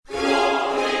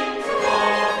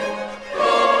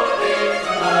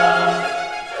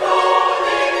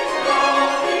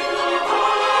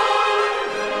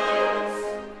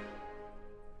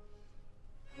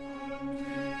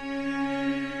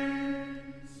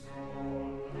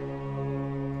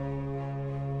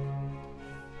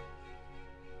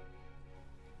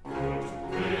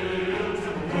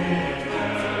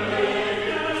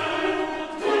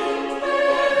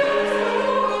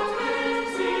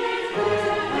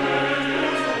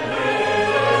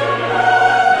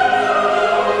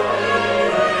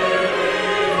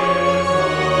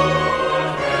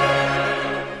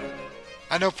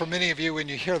know for many of you, when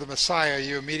you hear the Messiah,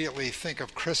 you immediately think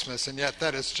of Christmas, and yet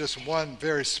that is just one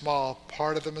very small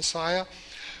part of the Messiah.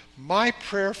 My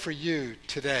prayer for you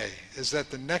today is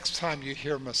that the next time you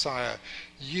hear Messiah,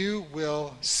 you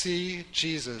will see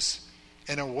Jesus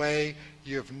in a way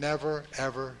you have never,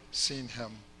 ever seen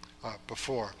him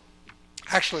before.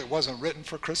 Actually, it wasn't written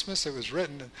for Christmas. It was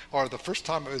written, or the first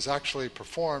time it was actually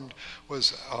performed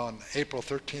was on April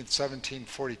 13th,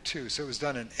 1742. So it was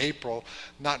done in April,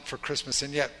 not for Christmas,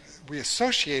 and yet we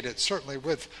associate it certainly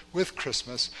with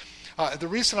Christmas. The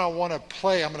reason I'm going to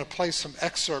play some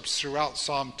excerpts throughout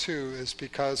Psalm 2 is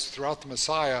because throughout the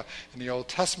Messiah in the Old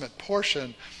Testament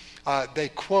portion, they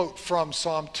quote from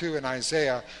Psalm 2 and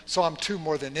Isaiah, Psalm 2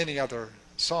 more than any other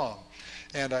psalm.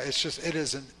 And it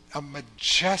is a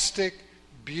majestic,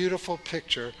 beautiful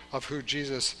picture of who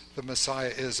Jesus the Messiah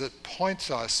is. It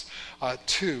points us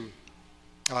to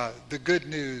the good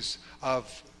news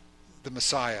of the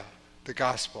Messiah, the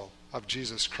gospel of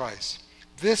Jesus Christ.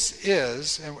 This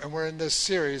is, and we're in this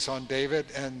series on David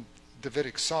and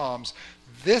Davidic Psalms,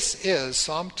 this is,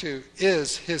 Psalm 2,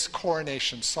 is his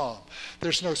coronation psalm.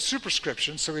 There's no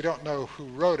superscription, so we don't know who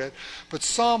wrote it, but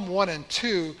Psalm 1 and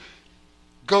 2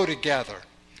 go together.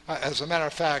 As a matter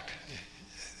of fact,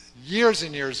 years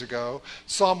and years ago,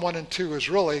 Psalm 1 and 2 was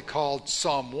really called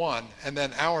Psalm 1, and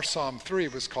then our Psalm 3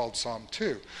 was called Psalm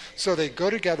 2. So they go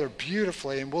together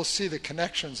beautifully, and we'll see the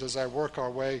connections as I work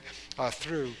our way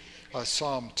through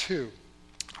Psalm 2.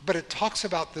 But it talks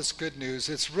about this good news.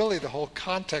 It's really the whole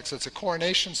context. It's a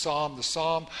coronation psalm, the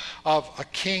psalm of a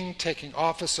king taking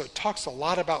office. So it talks a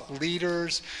lot about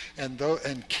leaders and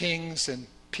kings and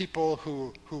people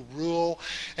who rule.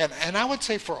 And I would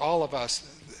say for all of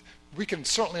us, we can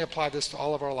certainly apply this to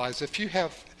all of our lives. If you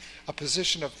have a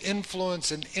position of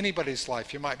influence in anybody's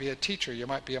life, you might be a teacher, you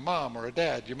might be a mom or a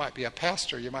dad, you might be a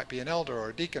pastor, you might be an elder or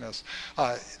a deaconess,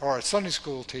 or a Sunday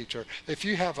school teacher. If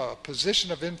you have a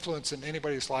position of influence in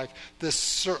anybody's life, this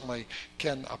certainly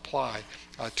can apply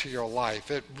to your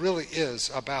life. It really is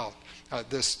about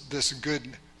this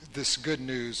good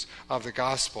news of the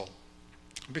gospel.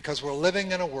 Because we're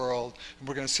living in a world, and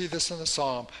we're going to see this in the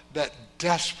psalm, that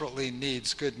desperately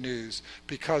needs good news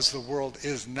because the world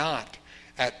is not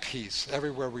at peace.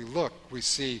 Everywhere we look, we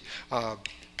see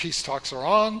peace talks are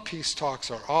on, peace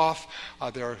talks are off.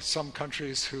 There are some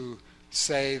countries who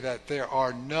say that there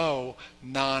are no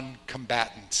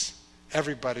non-combatants.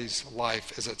 Everybody's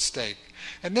life is at stake.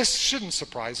 And this shouldn't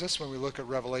surprise us when we look at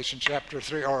Revelation chapter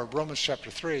 3 or Romans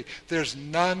chapter 3. There's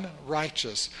none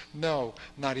righteous, no,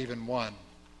 not even one.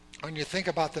 When you think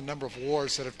about the number of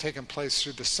wars that have taken place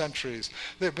through the centuries,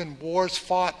 there have been wars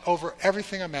fought over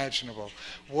everything imaginable.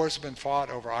 Wars have been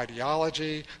fought over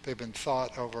ideology. They've been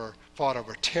fought over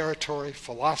territory,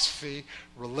 philosophy,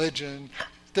 religion.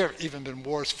 There have even been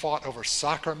wars fought over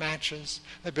soccer matches.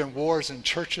 There have been wars in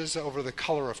churches over the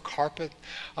color of carpet.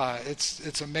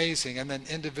 It's amazing. And then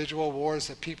individual wars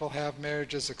that people have,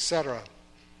 marriages, etc.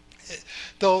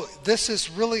 Though this is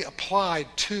really applied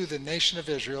to the nation of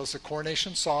Israel, it's the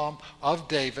coronation psalm of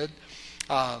David.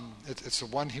 It's the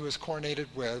one he was coronated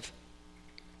with.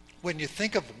 When you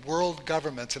think of world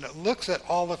governments, and it looks at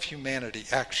all of humanity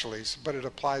actually, but it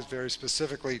applies very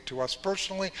specifically to us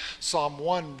personally. Psalm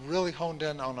 1 really honed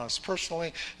in on us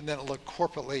personally, and then it looked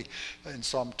corporately in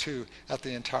Psalm 2 at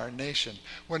the entire nation.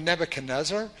 When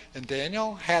Nebuchadnezzar and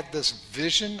Daniel had this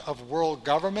vision of world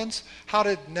governments, how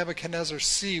did Nebuchadnezzar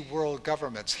see world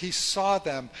governments? He saw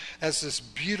them as this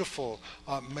beautiful,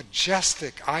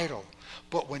 majestic idol.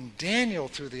 But when Daniel,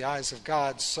 through the eyes of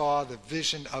God, saw the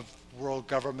vision of world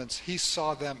governments, he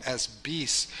saw them as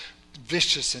beasts,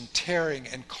 vicious and tearing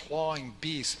and clawing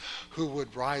beasts who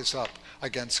would rise up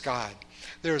against God.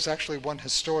 There is actually one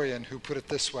historian who put it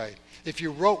this way: if you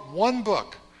wrote one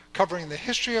book covering the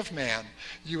history of man,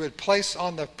 you would place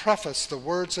on the preface the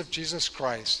words of Jesus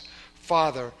Christ,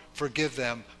 "Father, forgive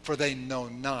them, for they know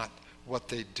not what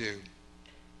they do."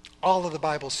 All of the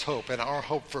Bible's hope and our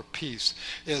hope for peace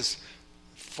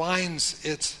finds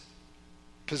its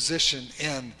position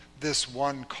in this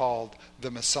one called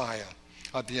the Messiah,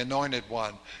 the Anointed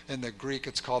One. In the Greek,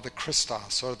 it's called the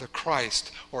Christos, or the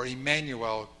Christ, or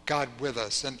Emmanuel, God with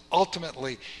us. And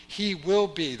ultimately, he will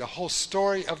be, the whole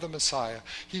story of the Messiah,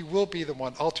 he will be the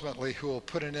one ultimately who will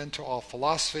put an end to all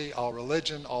philosophy, all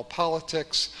religion, all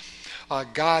politics.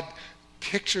 God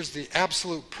pictures the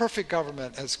absolute perfect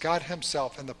government as God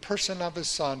himself in the person of his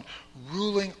Son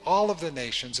ruling all of the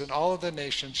nations, and all of the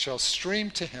nations shall stream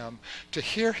to him to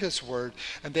hear his word,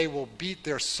 and they will beat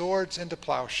their swords into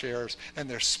plowshares and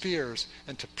their spears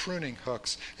into pruning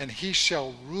hooks, and he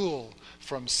shall rule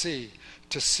from sea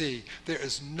to sea. There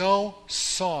is no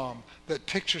psalm that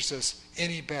pictures this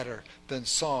any better than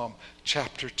Psalm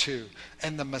chapter 2.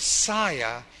 And the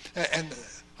Messiah, and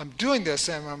I'm doing this,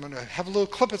 and I'm going to have little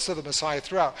clippets of the Messiah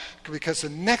throughout, because the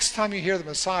next time you hear the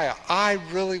Messiah, I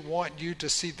really want you to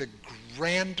see the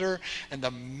grandeur and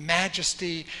the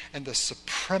majesty and the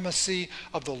supremacy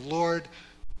of the Lord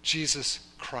Jesus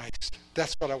Christ.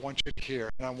 That's what I want you to hear,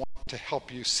 and I want to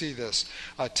help you see this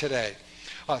today.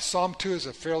 Psalm 2 is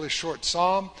a fairly short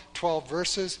psalm, 12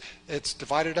 verses. It's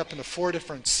divided up into 4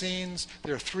 different scenes.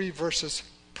 There are 3 verses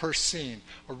per scene.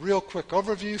 A real quick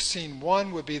overview. Scene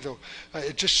 1 would be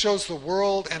it just shows the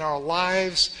world and our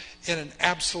lives in an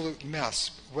absolute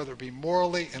mess, whether it be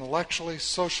morally, intellectually,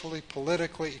 socially,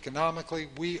 politically, economically.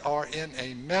 We are in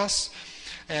a mess,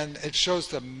 and it shows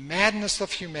the madness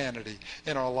of humanity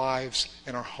in our lives,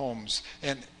 in our homes,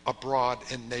 and abroad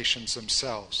in nations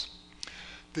themselves.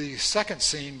 The second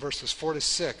scene, verses 4 to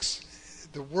 6,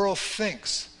 the world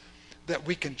thinks that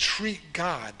we can treat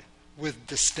God with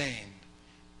disdain,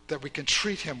 that we can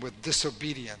treat him with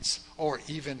disobedience or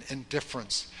even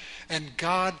indifference. And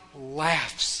God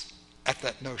laughs at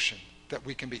that notion that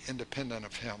we can be independent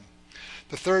of him.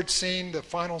 The third scene, the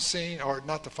final scene, or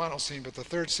not the final scene, but the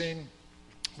third scene,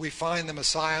 we find the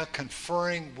Messiah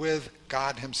conferring with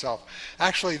God himself.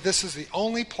 Actually, this is the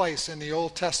only place in the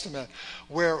Old Testament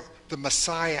where the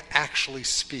Messiah actually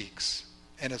speaks,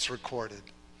 and it's recorded.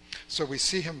 So we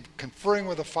see him conferring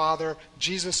with the Father.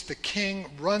 Jesus, the King,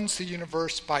 runs the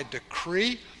universe by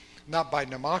decree, not by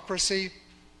democracy.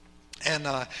 And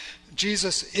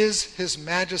Jesus is his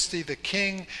majesty, the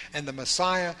King, and the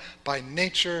Messiah by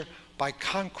nature, by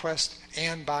conquest,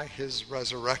 and by his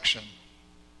resurrection.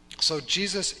 So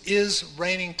Jesus is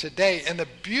reigning today. And the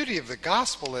beauty of the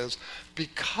gospel is,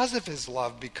 because of his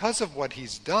love, because of what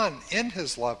he's done in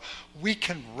his love, we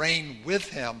can reign with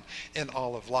him in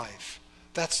all of life.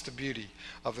 That's the beauty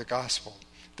of the gospel,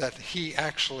 that he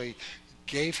actually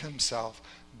gave himself,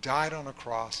 died on a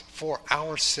cross for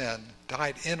our sin,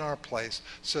 died in our place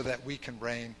so that we can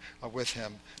reign with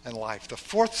him in life. The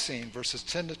fourth scene, verses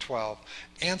 10 to 12,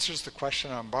 answers the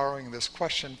question. I'm borrowing this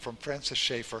question from Francis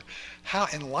Schaeffer. How,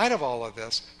 in light of all of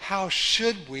this, how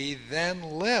should we then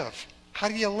live? How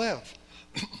do you live?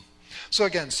 So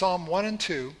again, Psalm 1 and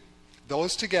 2,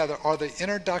 those together are the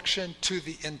introduction to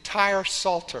the entire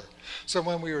Psalter. So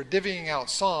when we were divvying out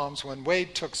Psalms, when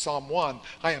Wade took Psalm 1,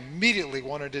 I immediately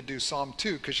wanted to do Psalm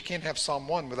 2, because you can't have Psalm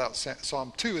 1 without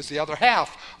Psalm 2 is the other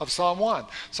half of Psalm 1.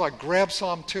 So I grabbed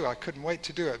Psalm 2. I couldn't wait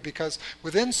to do it, because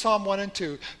within Psalm 1 and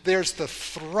 2, there's the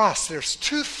thrust. There's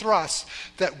 2 thrusts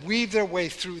that weave their way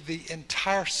through the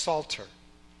entire Psalter.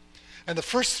 And the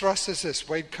first thrust is this.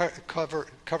 Wade covered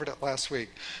it last week.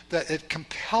 That it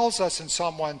compels us in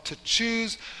Psalm 1 to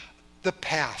choose the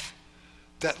path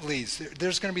that leads.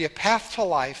 There's going to be a path to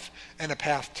life and a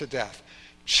path to death.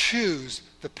 Choose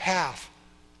the path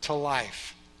to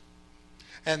life.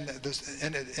 And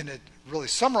it really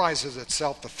summarizes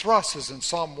itself. The thrust is in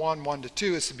Psalm 1, 1 to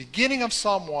 2. It's the beginning of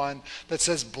Psalm 1 that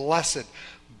says, Blessed.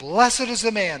 Blessed is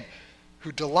the man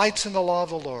who delights in the law of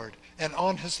the Lord, and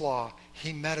on his law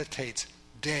he meditates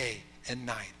day and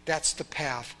night. That's the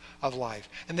path of life.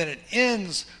 And then it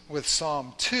ends with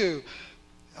Psalm 2.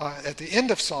 At the end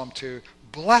of Psalm 2,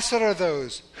 blessed are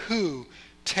those who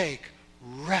take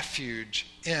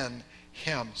refuge in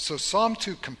him. So Psalm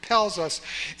 2 compels us,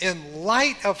 in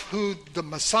light of who the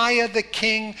Messiah, the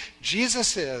King,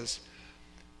 Jesus is,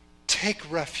 take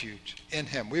refuge in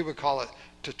him. We would call it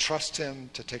to trust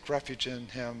him, to take refuge in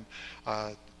him,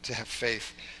 to have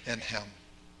faith in him.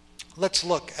 Let's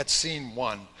look at scene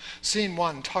 1. Scene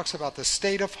 1 talks about the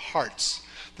state of hearts,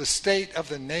 the state of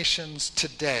the nations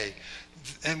today.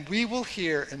 And we will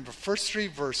hear in the first 3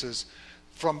 verses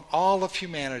from all of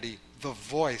humanity the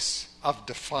voice of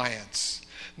defiance.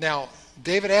 Now,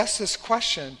 David asked this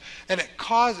question, and it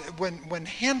caused, when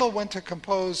Handel went to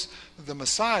compose the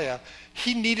Messiah,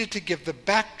 he needed to give the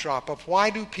backdrop of why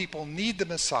do people need the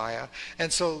Messiah.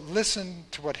 And so listen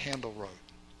to what Handel wrote.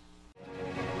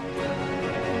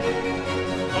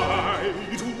 Why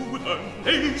do the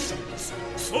nations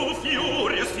so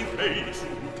furious in rage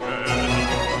and care?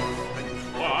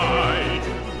 Why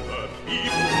do the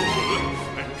people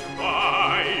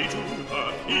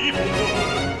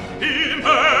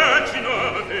imagine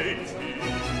a vain thing?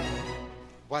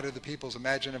 Why do the the peoples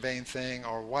imagine a vain thing?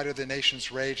 Or why do the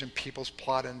nations rage and peoples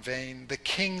plot in vain? The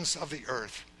kings of the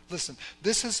earth. Listen,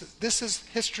 this is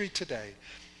history today.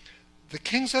 The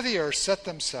kings of the earth set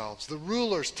themselves, the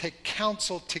rulers take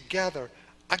counsel together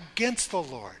against the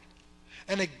Lord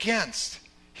and against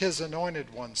his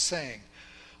anointed one, saying,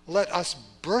 let us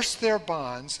burst their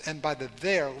bonds, and by the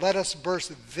there, let us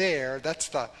burst their,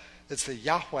 it's the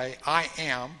Yahweh, I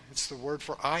am, it's the word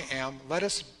for I am, let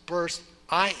us burst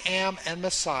I am and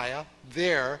Messiah,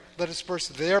 let us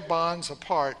burst their bonds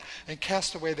apart and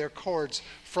cast away their cords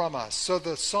from us. So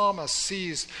the psalmist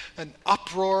sees an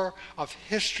uproar of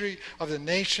history of the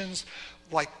nations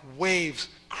like waves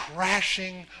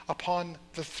crashing upon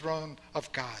the throne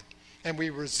of God. And we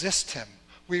resist him.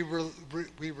 We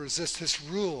resist his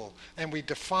rule, and we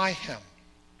defy him.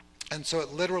 And so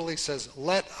it literally says,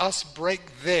 let us break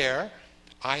their,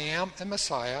 I am and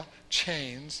Messiah,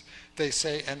 chains, they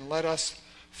say, and let us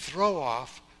throw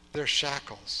off their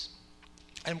shackles.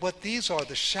 And what these are,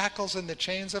 the shackles and the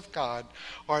chains of God,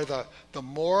 are the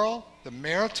moral, the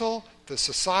marital, the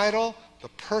societal, the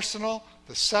personal,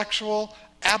 the sexual,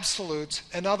 absolutes.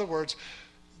 In other words,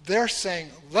 they're saying,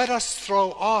 let us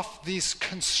throw off these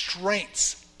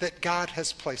constraints that God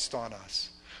has placed on us.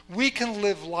 We can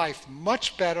live life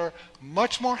much better,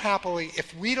 much more happily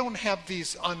if we don't have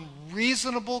these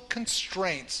unreasonable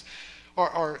constraints.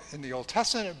 Or in the Old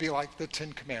Testament, it would be like the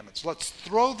Ten Commandments. Let's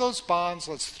throw those bonds,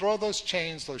 let's throw those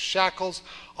chains, those shackles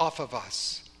off of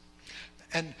us.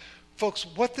 And folks,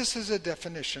 what this is a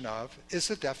definition of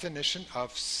is a definition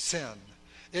of sin.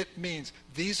 It means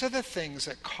these are the things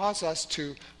that cause us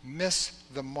to miss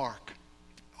the mark.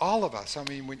 All of us. I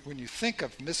mean, when you think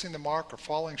of missing the mark or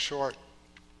falling short,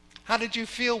 how did you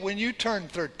feel when you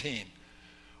turned 13?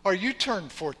 Or you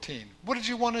turned 14? What did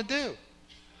you want to do?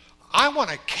 I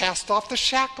want to cast off the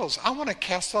shackles. I want to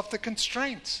cast off the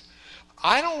constraints.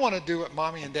 I don't want to do what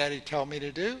mommy and daddy tell me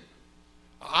to do.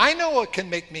 I know what can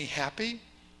make me happy.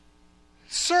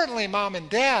 Certainly mom and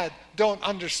dad don't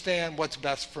understand what's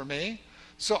best for me.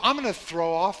 So I'm going to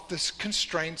throw off the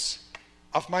constraints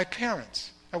of my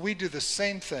parents. And we do the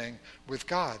same thing with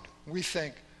God. We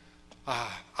think,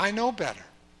 I know better.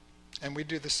 And we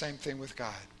do the same thing with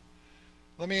God.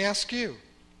 Let me ask you,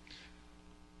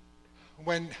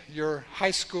 when your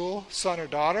high school son or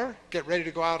daughter get ready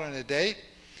to go out on a date,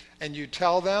 and you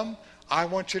tell them, I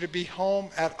want you to be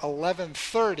home at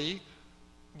 11:30,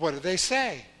 what do they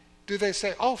say? Do they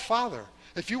say, oh, Father,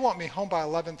 if you want me home by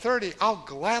 11:30, I'll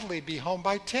gladly be home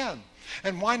by 10.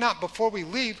 And why not, before we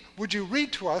leave, would you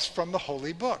read to us from the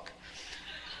Holy Book?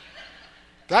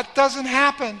 That doesn't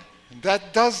happen.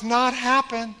 That does not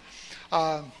happen.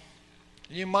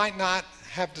 You might not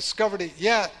have discovered it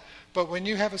yet, but when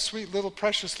you have a sweet little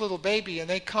precious little baby and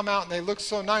they come out and they look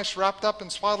so nice wrapped up in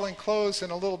swaddling clothes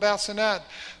and a little bassinet,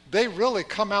 they really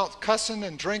come out cussing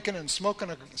and drinking and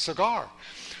smoking a cigar.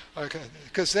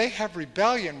 Because they have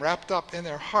rebellion wrapped up in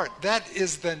their heart. That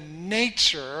is the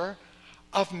nature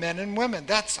of men and women.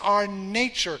 That's our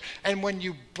nature. And when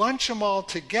you bunch them all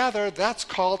together, that's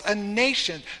called a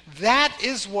nation. That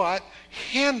is what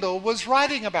Handel was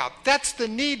writing about. That's the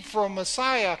need for a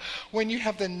Messiah when you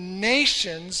have the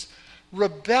nations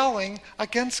rebelling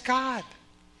against God.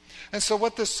 And so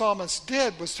what this psalmist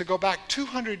did was to go back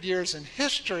 200 years in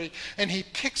history, and he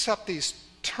picks up these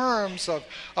terms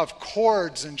of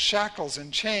cords and shackles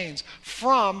and chains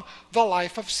from the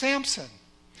life of Samson.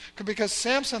 Because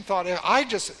Samson thought,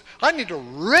 I need to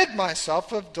rid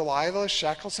myself of Delilah's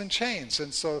shackles and chains.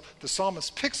 And so the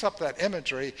psalmist picks up that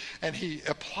imagery and he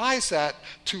applies that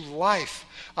to life.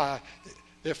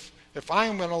 If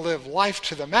I'm going to live life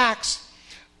to the max,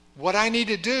 what I need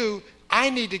to do, I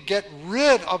need to get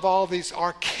rid of all these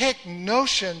archaic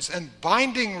notions and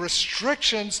binding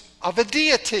restrictions of a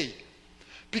deity.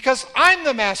 Because I'm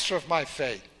the master of my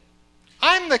fate.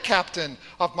 I'm the captain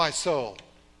of my soul.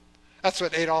 That's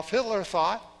what Adolf Hitler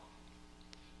thought.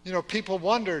 You know, people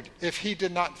wondered if he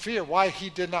did not fear, why he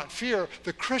did not fear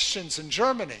the Christians in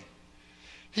Germany.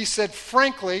 He said,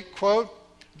 frankly, quote,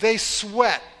 they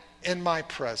sweat in my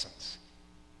presence.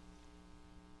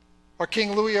 Or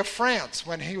King Louis of France,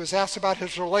 when he was asked about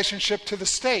his relationship to the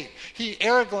state, he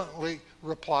arrogantly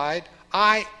replied,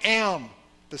 I am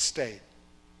the state.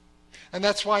 And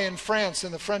that's why in France,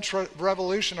 in the French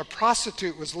Revolution, a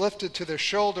prostitute was lifted to their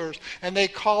shoulders and they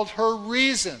called her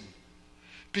Reason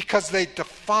because they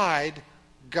defied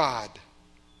God.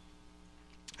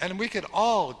 And we could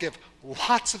all give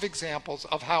lots of examples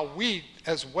of how we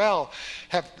as well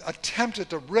have attempted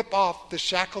to rip off the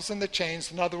shackles and the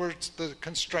chains, in other words, the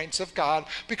constraints of God,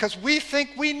 because we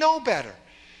think we know better.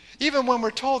 Even when we're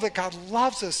told that God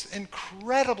loves us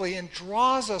incredibly and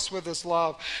draws us with his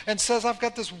love and says, I've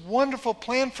got this wonderful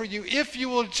plan for you if you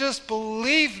will just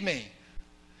believe me.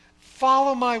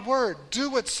 Follow my word.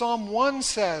 Do what Psalm 1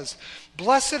 says.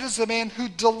 Blessed is the man who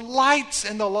delights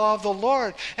in the law of the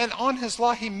Lord, and on his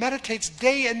law he meditates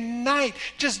day and night.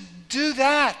 Just do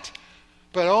that.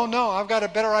 But oh no, I've got a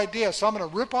better idea, so I'm going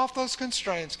to rip off those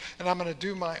constraints and I'm going to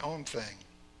do my own thing.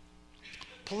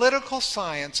 Political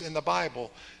science in the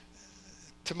Bible,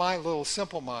 to my little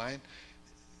simple mind,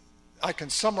 I can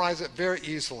summarize it very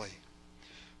easily.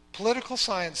 Political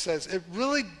science says it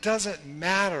really doesn't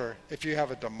matter if you have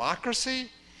a democracy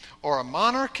or a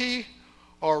monarchy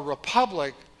or a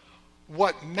republic.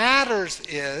 What matters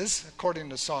is, according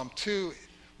to Psalm 2,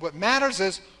 what matters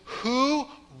is who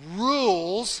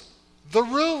rules the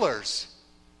rulers.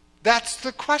 That's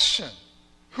the question.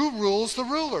 Who rules the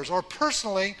rulers? Or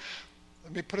personally,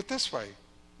 let me put it this way,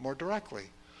 more directly.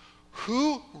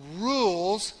 Who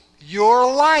rules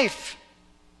your life?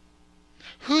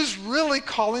 Who's really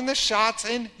calling the shots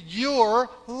in your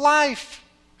life?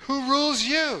 Who rules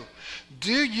you?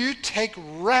 Do you take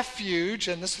refuge,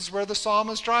 and this is where the psalm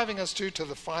is driving us to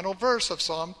the final verse of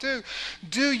Psalm 2.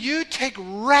 Do you take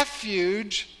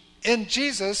refuge in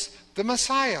Jesus, the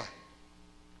Messiah?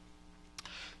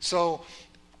 So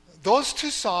those two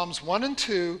Psalms, 1 and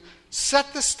 2,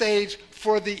 set the stage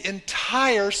for the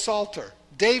entire Psalter.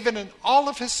 David in all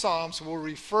of his Psalms will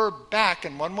refer back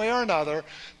in one way or another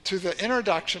to the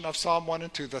introduction of Psalm 1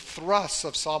 and 2, the thrusts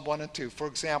of Psalm 1 and 2. For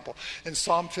example, in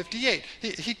Psalm 58,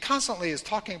 he constantly is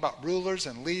talking about rulers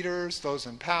and leaders, those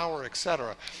in power,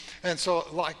 etc. And so,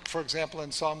 like, for example,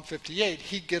 in Psalm 58,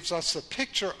 he gives us a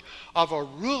picture of a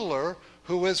ruler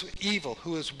who is evil,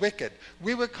 who is wicked.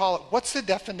 We would call it, what's the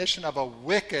definition of a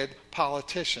wicked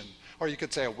politician? Or you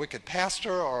could say a wicked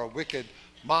pastor or a wicked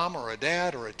mom or a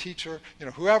dad or a teacher,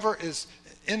 whoever is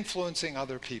influencing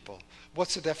other people.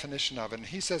 What's the definition of it? And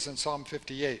he says in Psalm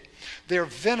 58, their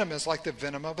venom is like the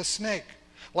venom of a snake,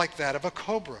 like that of a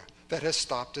cobra that has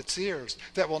stopped its ears,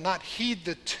 that will not heed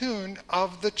the tune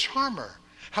of the charmer,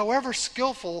 however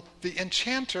skillful the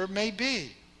enchanter may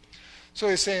be. So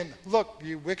he's saying, look,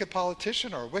 you wicked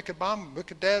politician or wicked mom,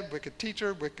 wicked dad, wicked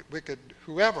teacher, wicked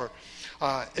whoever,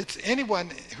 it's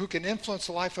anyone who can influence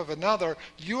the life of another.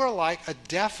 You are like a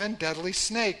deaf and deadly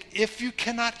snake if you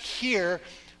cannot hear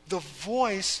the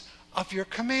voice of your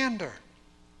commander.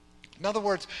 In other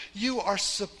words, you are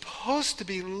supposed to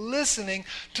be listening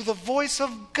to the voice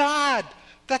of God.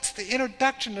 That's the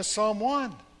introduction to Psalm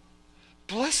 1.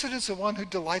 Blessed is the one who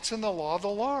delights in the law of the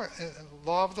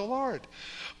Lord.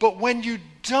 But when you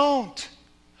don't,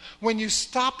 when you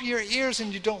stop your ears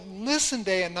and you don't listen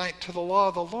day and night to the law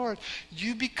of the Lord,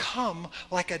 you become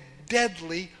like a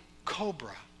deadly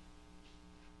cobra.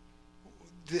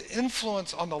 The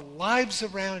influence on the lives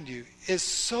around you is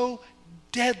so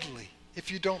deadly if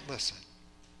you don't listen.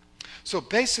 So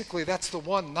basically, that's the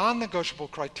one non-negotiable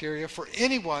criteria for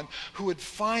anyone who would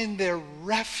find their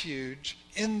refuge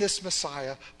in this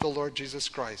Messiah, the Lord Jesus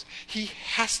Christ. He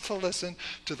has to listen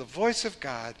to the voice of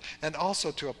God and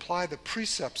also to apply the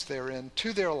precepts therein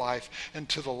to their life and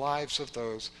to the lives of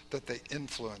those that they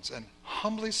influence, and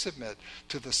humbly submit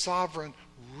to the sovereign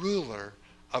ruler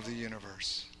of the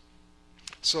universe.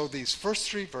 So these first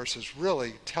three verses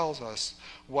really tells us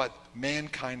what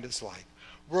mankind is like.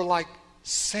 We're like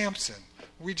Samson.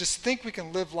 We just think we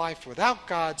can live life without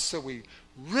God, so we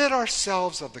rid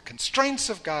ourselves of the constraints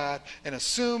of God and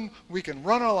assume we can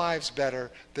run our lives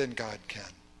better than God can.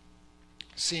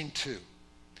 Scene 2.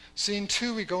 Scene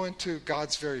 2, we go into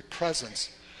God's very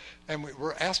presence. And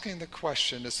we're asking the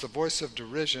question, it's the voice of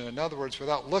derision. In other words,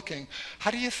 without looking, how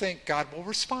do you think God will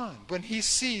respond when he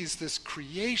sees this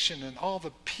creation and all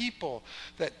the people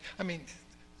that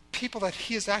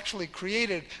he has actually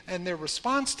created and their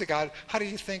response to God? How do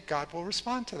you think God will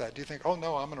respond to that? Do you think, oh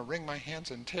no, I'm going to wring my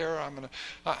hands in terror.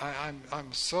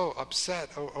 I'm so upset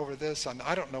over this, and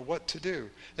I don't know what to do.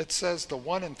 It says the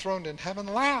one enthroned in heaven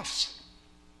laughs.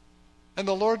 And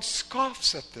the Lord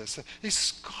scoffs at this. He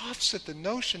scoffs at the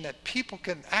notion that people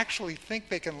can actually think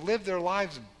they can live their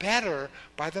lives better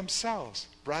by themselves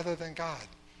rather than God.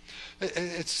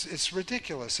 It's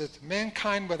ridiculous. It's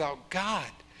mankind without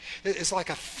God. It's like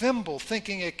a thimble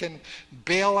thinking it can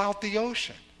bail out the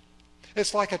ocean.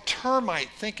 It's like a termite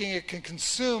thinking it can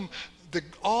consume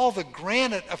all the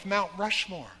granite of Mount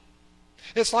Rushmore.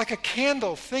 It's like a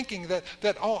candle thinking that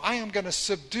I am going to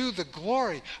subdue the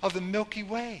glory of the Milky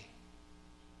Way.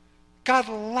 God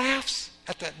laughs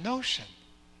at that notion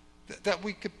that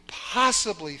we could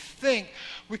possibly think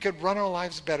we could run our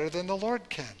lives better than the Lord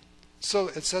can. So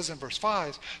it says in verse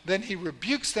 5, then he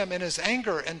rebukes them in his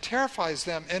anger and terrifies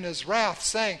them in his wrath,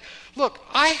 saying, look,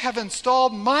 I have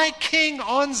installed my king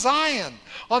on Zion,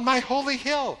 on my holy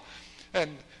hill.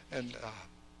 And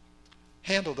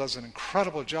Handel does an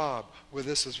incredible job with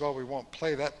this as well. We won't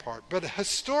play that part. But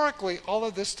historically, all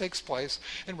of this takes place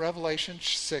in Revelation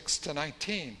 6 to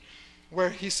 19,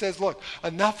 where he says, look,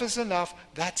 enough is enough,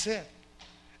 that's it.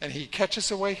 And he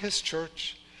catches away his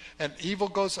church, and evil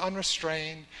goes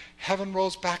unrestrained. Heaven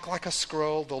rolls back like a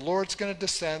scroll. The Lord's going to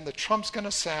descend. The trump's going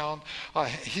to sound.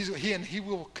 He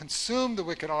will consume the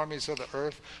wicked armies of the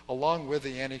earth along with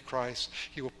the Antichrist.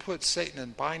 He will put Satan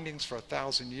in bindings for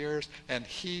 1,000 years, and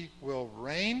he will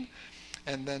reign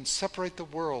and then separate the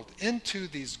world into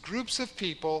these groups of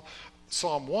people.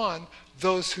 Psalm 1,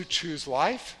 those who choose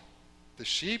life, the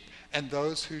sheep, and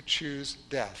those who choose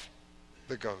death,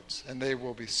 the goats, and they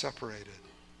will be separated.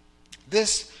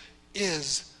 This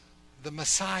is the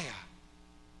Messiah.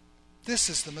 This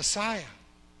is the Messiah.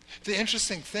 The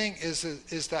interesting thing is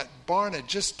that Barna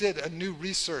just did a new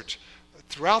research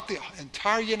throughout the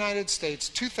entire United States.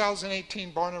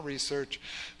 2018 Barna research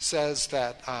says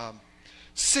that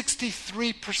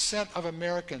 63% of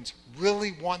Americans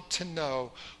really want to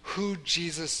know who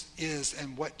Jesus is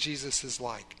and what Jesus is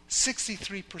like.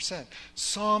 63%.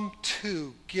 Psalm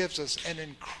 2 gives us an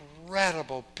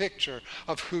incredible picture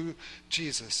of who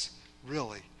Jesus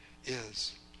really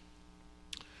is.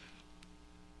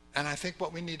 And I think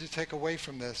what we need to take away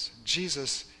from this,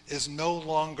 Jesus is no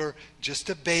longer just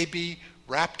a baby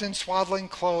wrapped in swaddling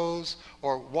clothes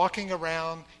or walking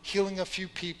around, healing a few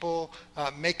people,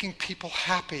 making people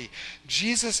happy.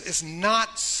 Jesus is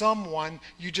not someone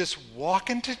you just walk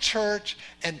into church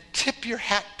and tip your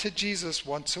hat to Jesus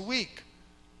once a week.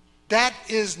 That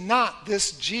is not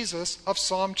this Jesus of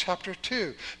Psalm chapter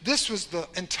 2. This was the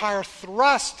entire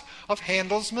thrust of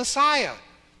Handel's Messiah,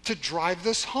 to drive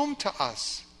this home to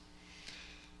us.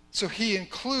 So he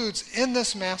includes in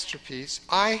this masterpiece,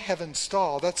 I have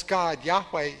installed, that's God,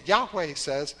 Yahweh. Yahweh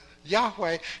says,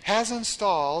 Yahweh has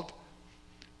installed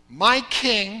my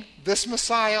king, this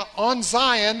Messiah, on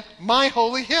Zion, my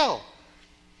holy hill.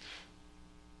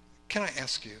 Can I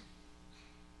ask you,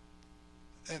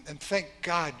 and thank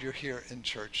God you're here in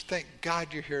church. Thank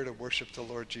God you're here to worship the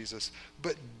Lord Jesus.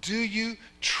 But do you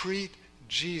treat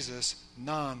Jesus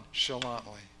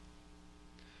nonchalantly?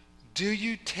 Do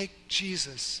you take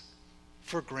Jesus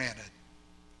for granted?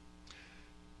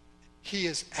 He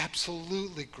is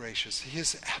absolutely gracious. He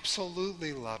is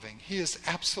absolutely loving. He is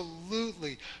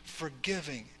absolutely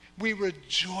forgiving. We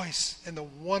rejoice in the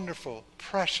wonderful,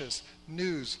 precious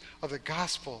news of the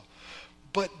gospel.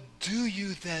 But do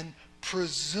you then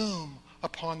presume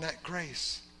upon that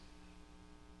grace?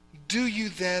 Do you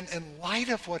then, in light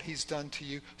of what he's done to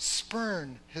you,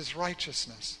 spurn his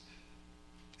righteousness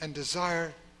and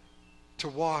desire to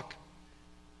walk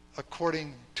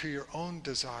according to your own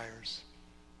desires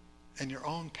and your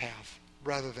own path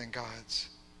rather than God's?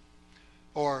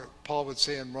 Or Paul would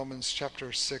say in Romans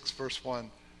chapter 6, verse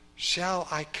 1, shall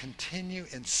I continue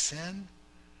in sin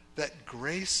that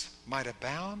grace might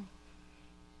abound?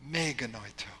 Me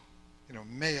genoito.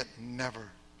 May it never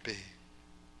be.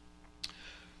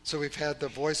 So we've had the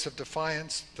voice of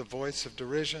defiance, the voice of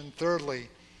derision. Thirdly,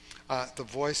 the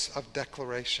voice of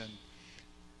declaration.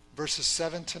 Verses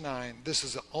 7 to 9, this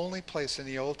is the only place in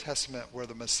the Old Testament where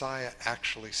the Messiah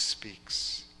actually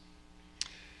speaks.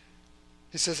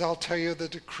 He says, I'll tell you the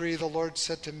decree. The Lord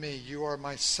said to me, you are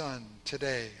my son.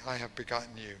 Today I have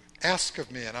begotten you. Ask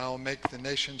of me, and I will make the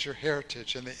nations your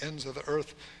heritage and the ends of the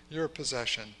earth your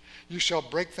possession. You shall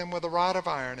break them with a rod of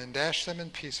iron and dash them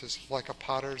in pieces like a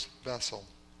potter's vessel.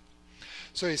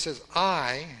 So he says,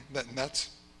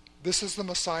 this is the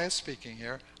Messiah speaking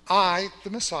here. I, the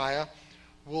Messiah,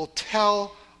 will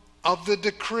tell of the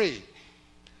decree.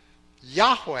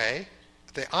 Yahweh,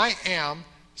 the I am,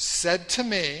 said to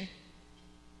me,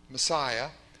 Messiah,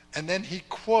 and then he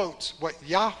quotes what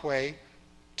Yahweh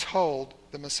told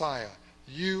the Messiah.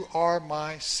 You are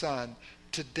my son.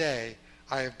 Today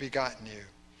I have begotten you.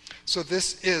 So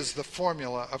this is the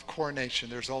formula of coronation.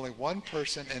 There's only one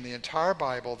person in the entire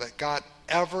Bible that God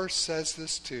ever says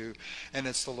this to, and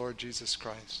it's the Lord Jesus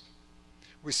Christ.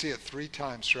 We see it 3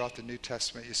 times throughout the New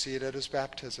Testament. You see it at his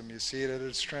baptism. You see it at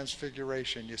his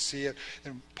transfiguration. You see it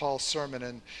in Paul's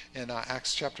sermon in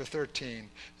Acts chapter 13.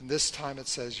 And this time it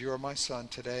says, you are my son.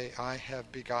 Today I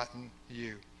have begotten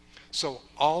you. So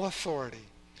all authority.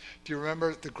 Do you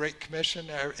remember the Great Commission?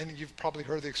 And you've probably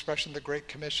heard the expression, the Great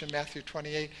Commission, Matthew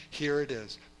 28. Here it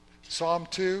is. Psalm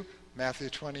 2, Matthew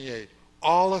 28.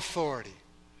 All authority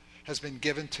has been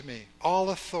given to me. All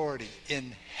authority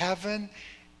in heaven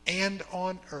and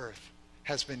on earth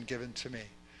has been given to me.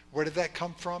 Where did that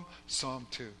come from? Psalm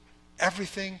 2.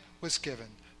 Everything was given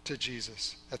to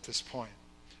Jesus at this point.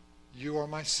 You are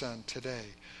my son. Today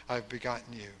I've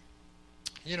begotten you.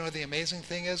 You know, the amazing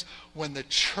thing is when the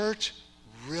church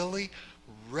really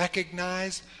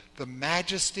recognized the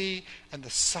majesty and the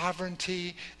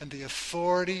sovereignty and the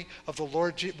authority of the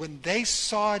Lord, when they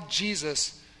saw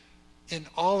Jesus in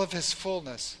all of his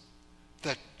fullness,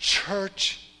 the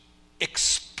church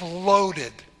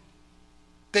exploded.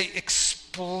 They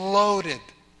exploded.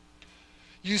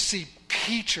 You see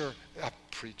Peter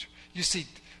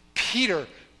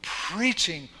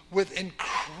preaching with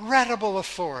incredible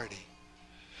authority.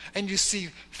 And you see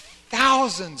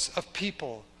thousands of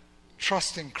people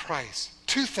trusting Christ.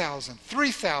 2,000,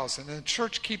 3,000, and the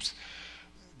church keeps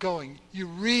going. You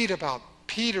read about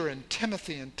Peter and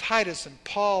Timothy and Titus and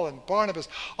Paul and Barnabas.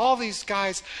 All these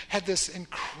guys had this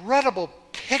incredible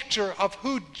picture of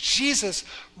who Jesus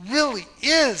really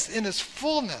is in his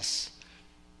fullness.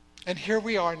 And here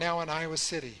we are now in Iowa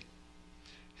City.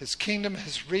 His kingdom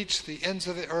has reached the ends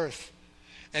of the earth,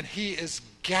 and he is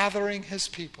gathering his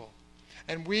people.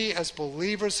 And we, as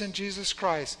believers in Jesus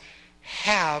Christ,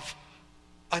 have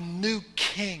a new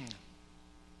king.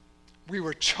 We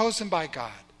were chosen by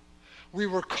God. We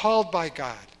were called by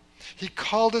God. He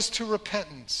called us to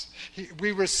repentance.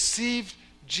 We received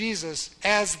Jesus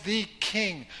as the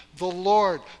King, the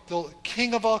Lord, the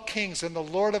King of all kings and the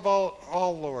Lord of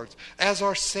all lords, as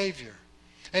our Savior.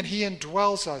 And he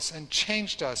indwells us and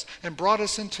changed us and brought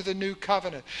us into the new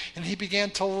covenant. And he began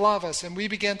to love us and we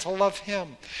began to love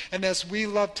him. And as we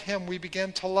loved him, we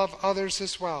began to love others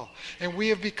as well. And we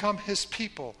have become his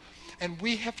people. And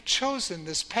we have chosen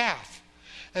this path.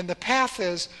 And the path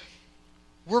is,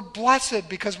 we're blessed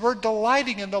because we're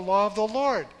delighting in the law of the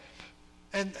Lord.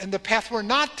 And the path we're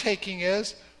not taking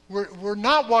is, we're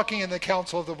not walking in the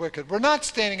counsel of the wicked. We're not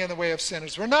standing in the way of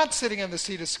sinners. We're not sitting in the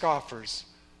seat of scoffers.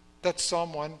 That's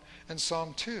Psalm 1 and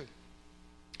Psalm 2.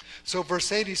 So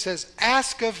verse 8, he says,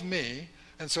 ask of me.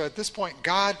 And so at this point,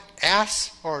 God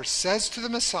asks or says to the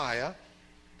Messiah,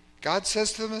 God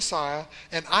says to the Messiah,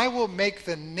 and I will make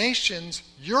the nations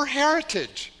your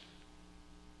heritage.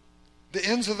 The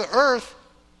ends of the earth,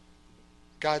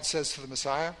 God says to the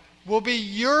Messiah, will be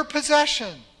your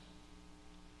possession.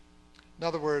 In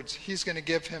other words, he's going to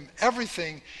give him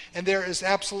everything, and there is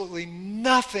absolutely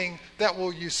nothing that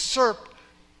will usurp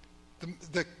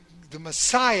the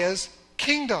Messiah's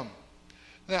kingdom.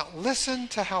 Now, listen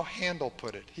to how Handel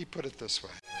put it. He put it this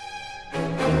way.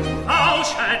 Thou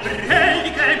shalt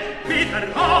reign with the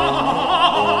rod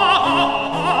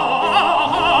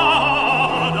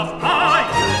of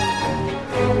iron.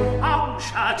 Thou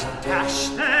shalt dash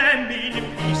them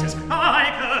in pieces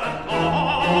like a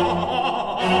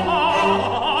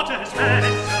potter's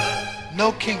vessel.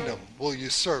 No kingdom will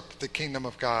usurp the kingdom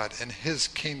of God, and his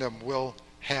kingdom will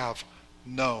have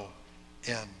no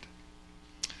end.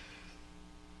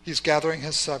 He's gathering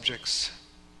his subjects.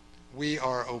 We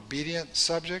are obedient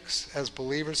subjects as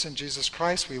believers in Jesus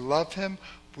Christ. We love him.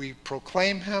 We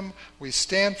proclaim him. We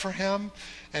stand for him.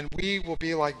 And we will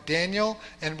be like Daniel,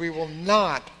 and we will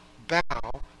not bow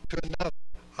to another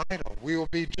idol. We will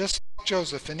be just like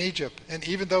Joseph in Egypt. And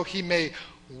even though he may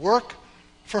work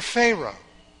for Pharaoh,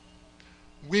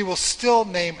 we will still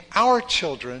name our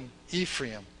children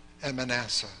Ephraim and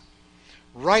Manasseh.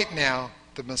 Right now,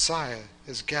 the Messiah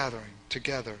is gathering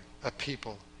together a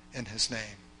people in his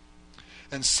name.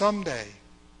 And someday,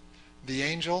 the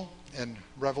angel in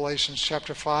Revelation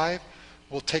chapter 5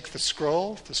 will take the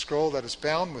scroll that is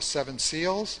bound with 7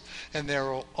 seals, and there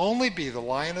will only be the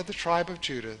Lion of the tribe of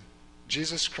Judah,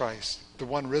 Jesus Christ, the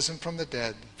one risen from the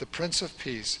dead, the Prince of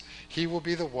Peace. He will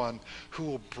be the one who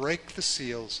will break the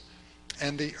seals,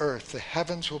 and the earth, the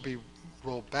heavens will be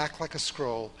rolled back like a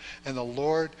scroll, and the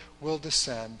Lord will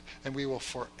descend, and we will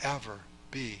forever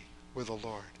be with the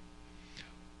Lord.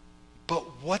 But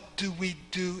what do we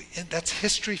do? That's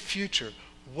history future.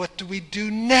 What do we do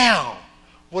now?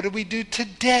 What do we do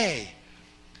today?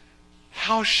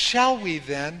 How shall we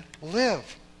then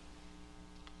live?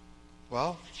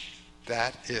 Well,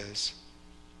 that is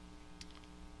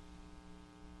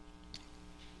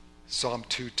Psalm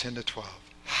 2, 10-12.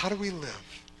 How do we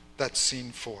live? That's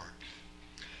scene 4.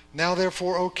 Now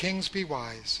therefore, O kings, be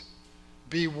wise.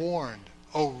 Be warned,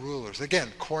 O rulers.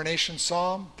 Again, coronation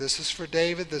psalm. This is for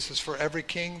David. This is for every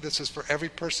king. This is for every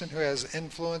person who has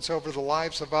influence over the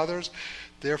lives of others.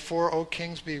 Therefore, O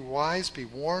kings, be wise. Be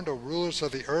warned, O rulers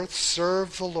of the earth.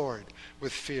 Serve the Lord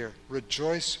with fear.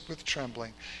 Rejoice with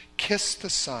trembling. Kiss the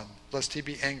Son, lest he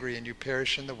be angry and you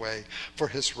perish in the way. For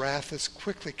his wrath is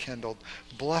quickly kindled.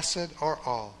 Blessed are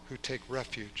all who take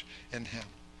refuge in him.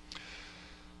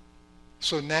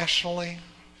 So nationally,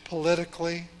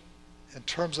 politically, in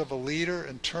terms of a leader,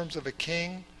 in terms of a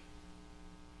king,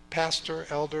 pastor,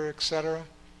 elder, etc.,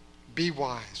 be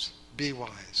wise. Be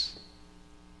wise.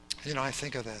 I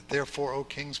think of that. Therefore, O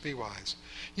kings, be wise.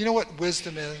 You know what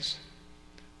wisdom is?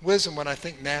 Wisdom, when I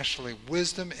think nationally,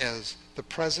 wisdom is the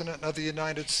President of the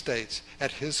United States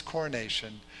at his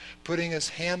coronation, putting his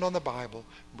hand on the Bible,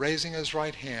 raising his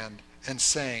right hand, and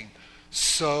saying,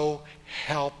 "So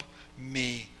help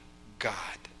me God."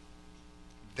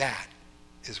 That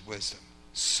is wisdom.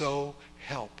 So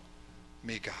help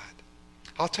me God.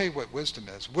 I'll tell you what wisdom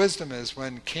is. Wisdom is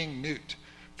when King Knut,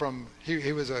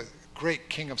 he was a great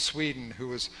king of Sweden who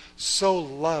was so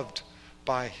loved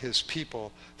by his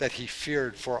people that he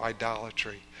feared for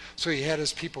idolatry. So he had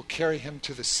his people carry him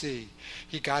to the sea.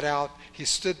 He got out, he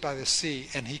stood by the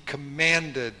sea, and he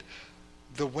commanded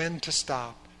the wind to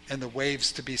stop and the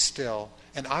waves to be still.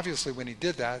 And obviously when he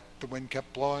did that, the wind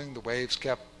kept blowing, the waves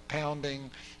kept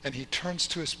pounding, and he turns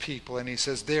to his people and he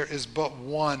says, "There is but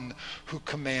one who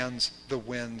commands the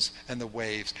winds and the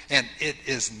waves, and it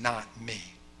is not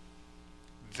me."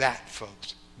 That,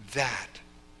 folks, that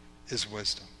is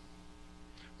wisdom.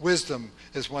 Wisdom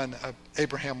is when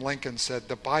Abraham Lincoln said,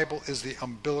 "The Bible is the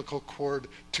umbilical cord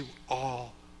to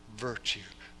all virtue."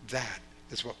 That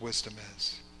is what wisdom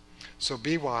is. So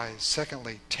be wise.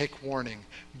 Secondly, take warning.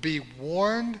 Be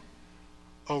warned,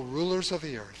 O rulers of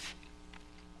the earth.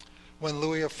 When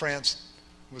Louis of France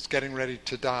was getting ready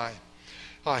to die,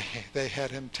 they had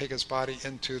him take his body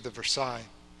into the Versailles.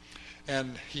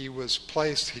 And he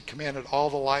commanded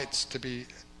all the lights to be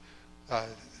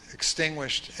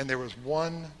extinguished, and there was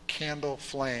one candle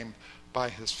flame by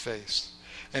his face.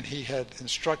 And he had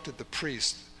instructed the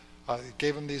priest,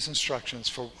 gave him these instructions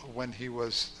for when he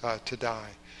was to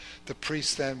die. The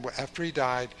priest then, after he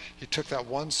died, he took that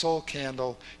one sole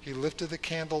candle, he lifted the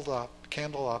candle up,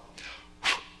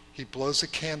 he blows the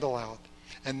candle out,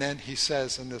 and then he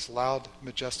says in this loud,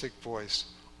 majestic voice,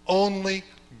 "Only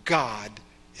God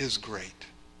is great."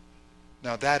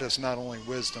 Now that is not only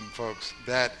wisdom, folks,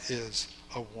 that is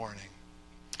a warning.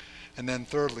 And then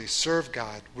thirdly, serve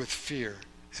God with fear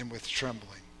and with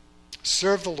trembling.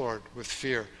 Serve the Lord with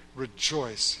fear,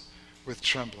 rejoice with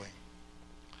trembling.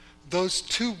 Those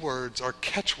two words are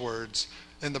catchwords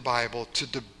in the Bible to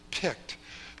depict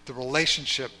the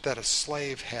relationship that a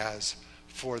slave has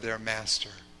for their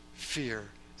master,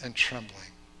 fear and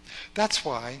trembling. That's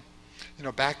why,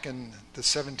 back in the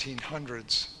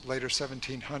 1700s, later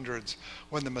 1700s,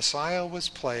 when the Messiah was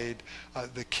played,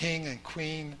 the King and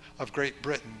Queen of Great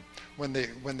Britain, when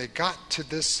they got to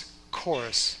this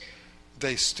chorus,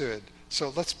 they stood. So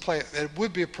let's play it. It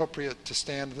would be appropriate to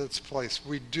stand in this place.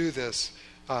 We do this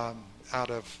out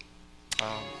of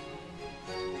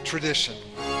tradition.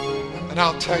 And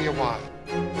I'll tell you why.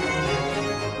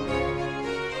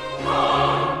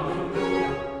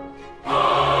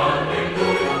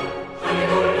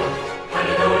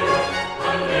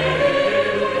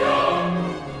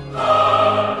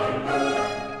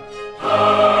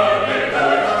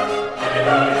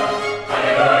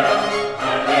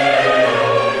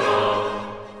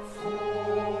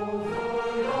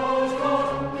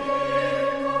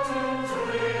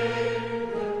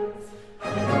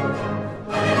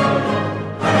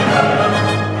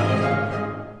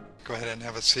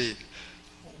 Seat.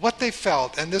 What they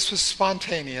felt, and this was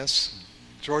spontaneous,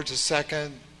 George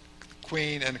II,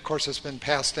 Queen, and of course it's been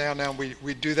passed down now,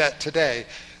 we do that today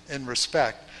in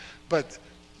respect. But,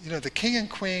 the King and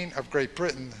Queen of Great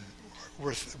Britain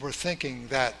were thinking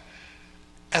that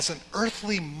as an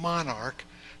earthly monarch,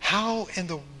 how in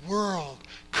the world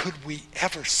could we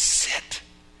ever sit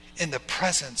in the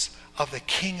presence of the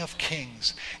King of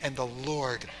Kings and the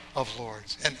Lord of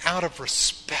Lords? And out of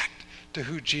respect to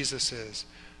who Jesus is,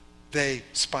 they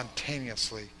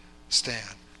spontaneously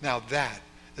stand. Now that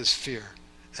is fear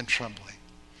and trembling.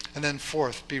 And then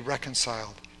fourth, be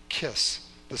reconciled. Kiss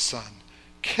the Son.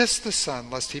 Kiss the Son,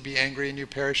 lest he be angry and you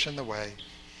perish in the way.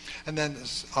 And then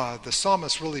the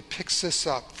psalmist really picks this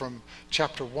up from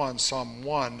chapter 1, Psalm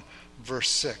 1, verse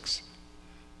 6.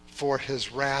 For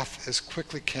his wrath is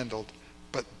quickly kindled,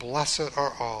 but blessed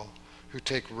are all who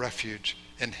take refuge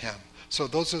in him. So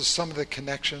those are some of the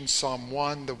connections. Psalm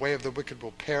 1, the way of the wicked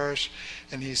will perish.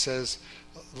 And he says,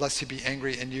 lest he be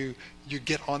angry, and you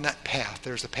get on that path.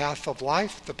 There's a path of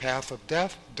life, the path of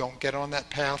death. Don't get on that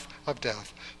path of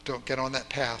death. Don't get on that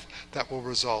path that will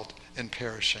result in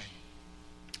perishing.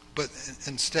 But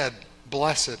instead,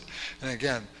 blessed. And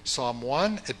again, Psalm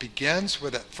 1, it begins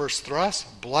with that first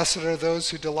thrust. Blessed are those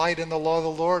who delight in the law of the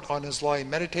Lord. On his law he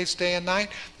meditates day and night.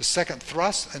 The second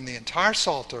thrust in the entire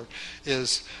Psalter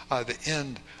is the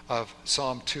end of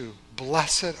Psalm 2.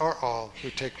 blessed are all who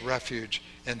take refuge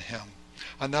in him.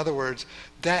 In other words,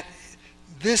 that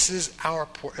this is our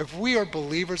if we are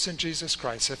believers in Jesus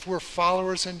Christ, if we're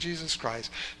followers in Jesus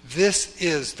Christ, this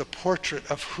is the portrait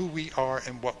of who we are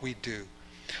and what we do.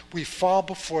 We fall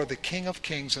before the King of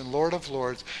Kings and Lord of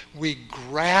Lords. We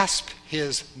grasp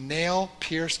his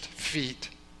nail-pierced feet,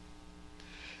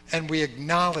 and we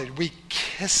acknowledge, we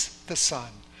kiss the Son.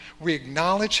 We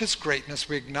acknowledge his greatness.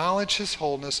 We acknowledge his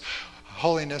holiness.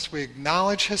 We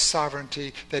acknowledge his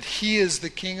sovereignty, that he is the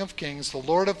King of Kings, the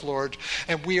Lord of Lords,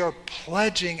 and we are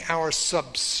pledging our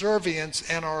subservience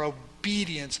and our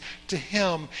obedience to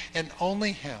him and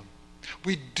only him.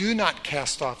 We do not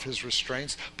cast off his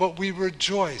restraints, but we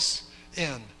rejoice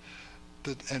in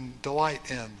and delight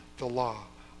in the law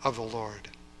of the Lord.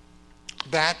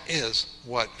 That is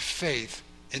what faith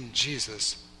in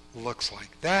Jesus looks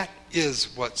like. That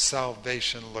is what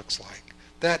salvation looks like.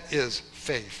 That is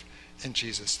faith in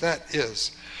Jesus. That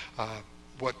is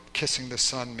what kissing the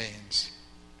Son means.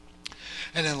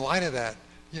 And in light of that,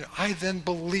 I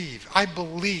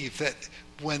believe that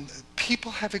when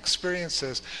people have experienced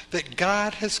this, that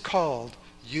God has called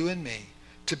you and me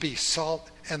to be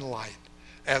salt and light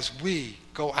as we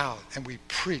go out and we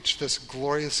preach this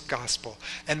glorious gospel,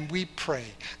 and we pray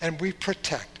and we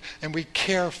protect and we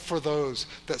care for those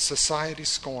that society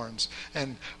scorns,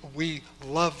 and we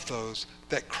love those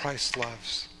that Christ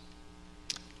loves.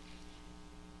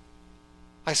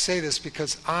 I say this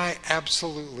because I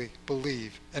absolutely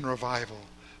believe in revival,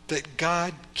 that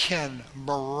God can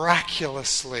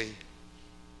miraculously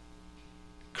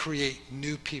create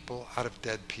new people out of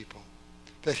dead people,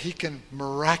 that he can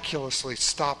miraculously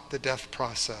stop the death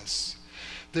process.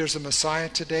 There's a Messiah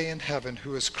today in heaven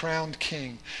who is crowned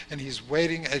king, and he's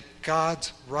waiting at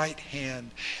God's right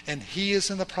hand, and he is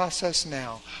in the process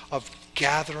now of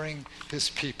gathering his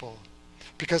people,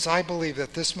 because I believe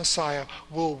that this Messiah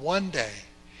will one day,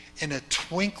 in a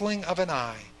twinkling of an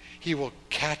eye, he will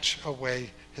catch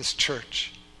away his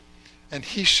church, and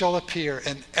he shall appear,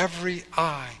 and every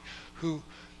eye who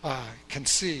can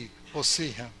see will see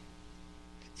him,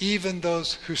 even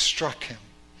those who struck him.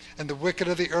 And the wicked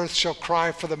of the earth shall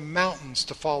cry for the mountains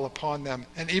to fall upon them,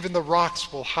 and even the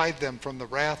rocks will hide them from the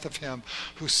wrath of him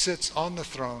who sits on the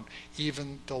throne,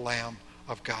 even the Lamb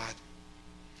of God.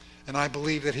 And I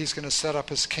believe that he's going to set up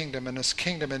his kingdom, and his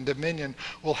kingdom and dominion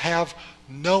will have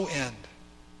no end.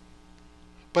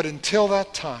 But until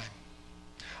that time,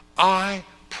 I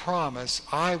promise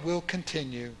I will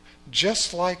continue,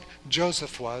 just like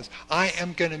Joseph was. I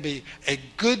am going to be a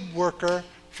good worker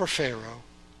for Pharaoh.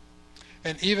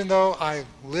 And even though I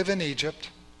live in Egypt,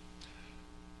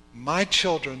 my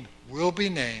children will be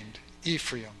named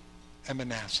Ephraim and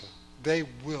Manasseh. They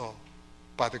will,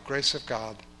 by the grace of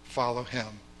God, follow him.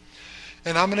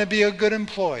 And I'm going to be a good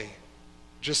employee,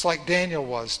 just like Daniel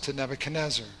was to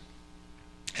Nebuchadnezzar.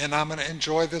 And I'm going to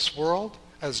enjoy this world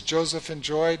as Joseph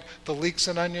enjoyed the leeks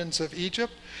and onions of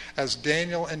Egypt, as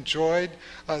Daniel enjoyed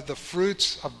the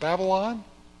fruits of Babylon.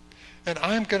 And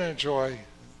I'm going to enjoy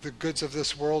the goods of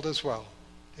this world as well.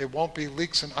 It won't be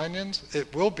leeks and onions.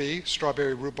 It will be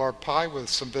strawberry rhubarb pie with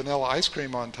some vanilla ice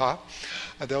cream on top.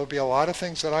 There will be a lot of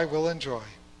things that I will enjoy.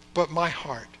 But my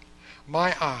heart,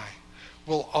 my eye,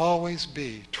 will always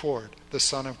be toward the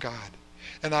Son of God.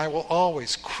 And I will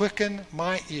always quicken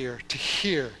my ear to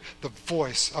hear the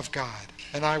voice of God.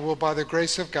 And I will, by the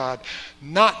grace of God,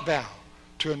 not bow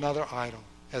to another idol,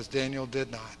 as Daniel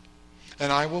did not.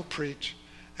 And I will preach,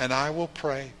 and I will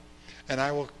pray, and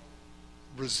I will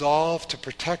resolve to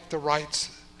protect the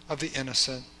rights of the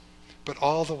innocent. But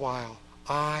all the while,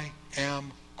 I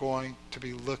am going to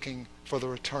be looking for the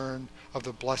return of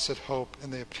the blessed hope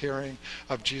and the appearing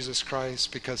of Jesus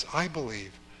Christ, because I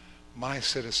believe my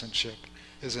citizenship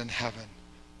is in heaven,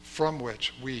 from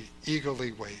which we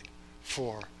eagerly wait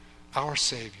for our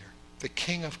Savior, the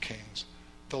King of Kings,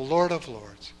 the Lord of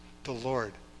Lords, the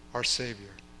Lord, our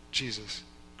Savior, Jesus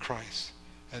Christ.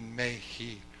 And may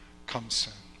he come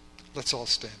soon. Let's all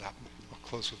stand up. I'll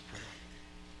close with prayer.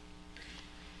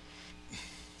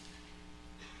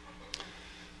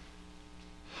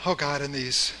 Oh God, in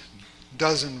these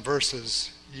dozen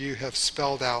verses, you have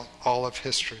spelled out all of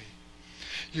history.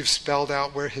 You've spelled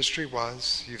out where history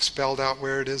was. You've spelled out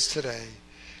where it is today.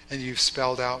 And you've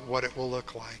spelled out what it will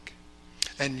look like.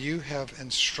 And you have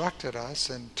instructed us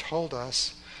and told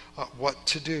us what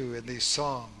to do in these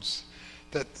Psalms.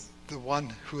 That the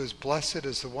one who is blessed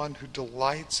is the one who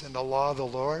delights in the law of the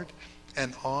Lord,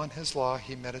 and on his law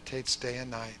he meditates day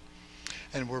and night.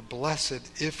 And we're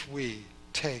blessed if we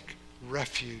take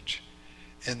refuge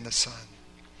in the Son.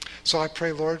 So I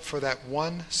pray, Lord, for that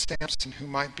one Samson who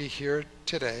might be here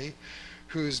today,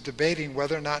 who's debating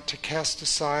whether or not to cast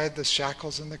aside the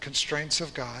shackles and the constraints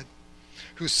of God,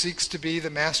 who seeks to be the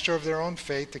master of their own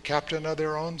fate, the captain of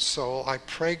their own soul, I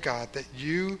pray, God, that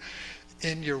you,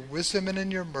 in your wisdom and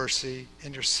in your mercy,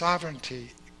 in your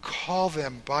sovereignty, call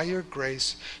them by your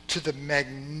grace to the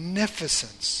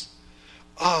magnificence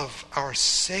of our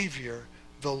Savior,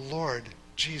 the Lord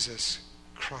Jesus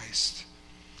Christ.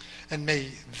 And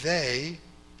may they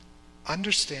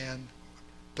understand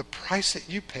the price that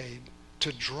you paid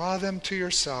to draw them to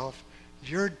yourself,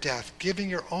 your death, giving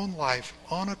your own life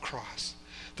on a cross,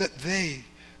 that they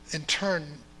in turn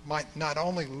might not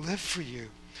only live for you,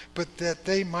 but that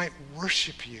they might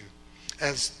worship you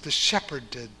as the shepherd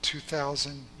did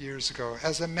 2,000 years ago,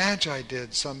 as the Magi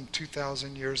did some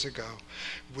 2,000 years ago,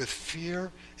 with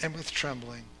fear and with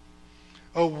trembling.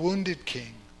 O wounded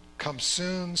King, come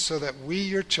soon so that we,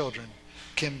 your children,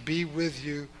 can be with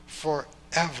you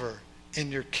forever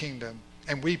in your kingdom.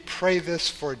 And we pray this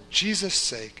for Jesus'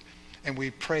 sake, and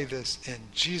we pray this in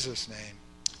Jesus' name.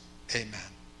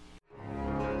 Amen.